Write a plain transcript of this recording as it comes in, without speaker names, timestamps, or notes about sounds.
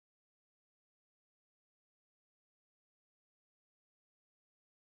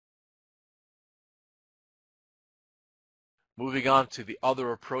Moving on to the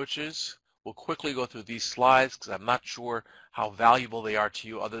other approaches, we'll quickly go through these slides because I'm not sure how valuable they are to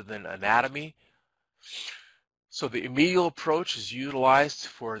you other than anatomy. So the medial approach is utilized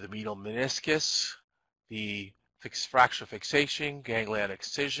for the medial meniscus, the fracture fixation, ganglion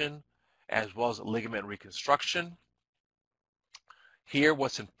excision, as well as ligament reconstruction. Here,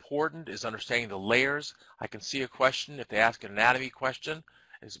 what's important is understanding the layers. I can see a question, if they ask an anatomy question,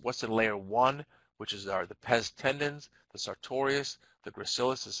 is what's in layer 1, which is the pes tendons, the sartorius, the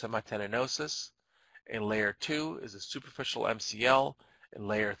gracilis, the semitendinosus. In layer 2 is the superficial MCL. In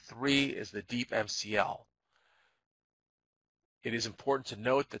layer 3 is the deep MCL. It is important to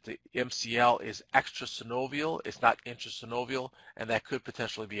note that the MCL is extrasynovial, it's not intrasynovial, and that could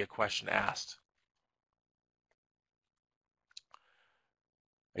potentially be a question asked.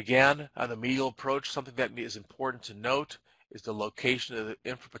 Again, on the medial approach, something that is important to note is the location of the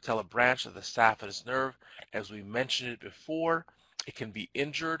infrapatellar branch of the saphenous nerve. As we mentioned it before, it can be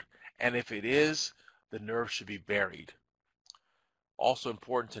injured, and if it is, the nerve should be buried. Also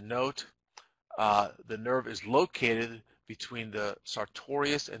important to note, the nerve is located between the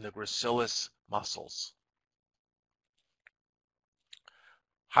sartorius and the gracilis muscles.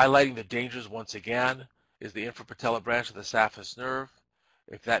 Highlighting the dangers once again is the infrapatellar branch of the saphenous nerve.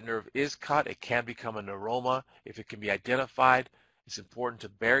 If that nerve is cut, it can become a neuroma. If it can be identified, it's important to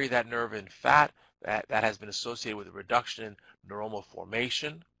bury that nerve in fat. That has been associated with a reduction in neuronal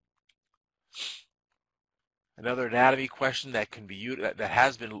formation. Another anatomy question that can be used, that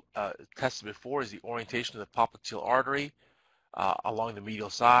has been tested before, is the orientation of the popliteal artery along the medial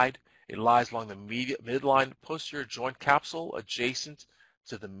side. It lies along the midline posterior joint capsule adjacent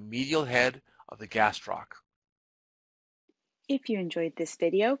to the medial head of the gastroc. If you enjoyed this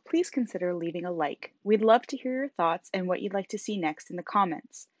video, please consider leaving a like. We'd love to hear your thoughts and what you'd like to see next in the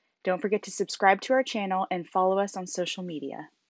comments. Don't forget to subscribe to our channel and follow us on social media.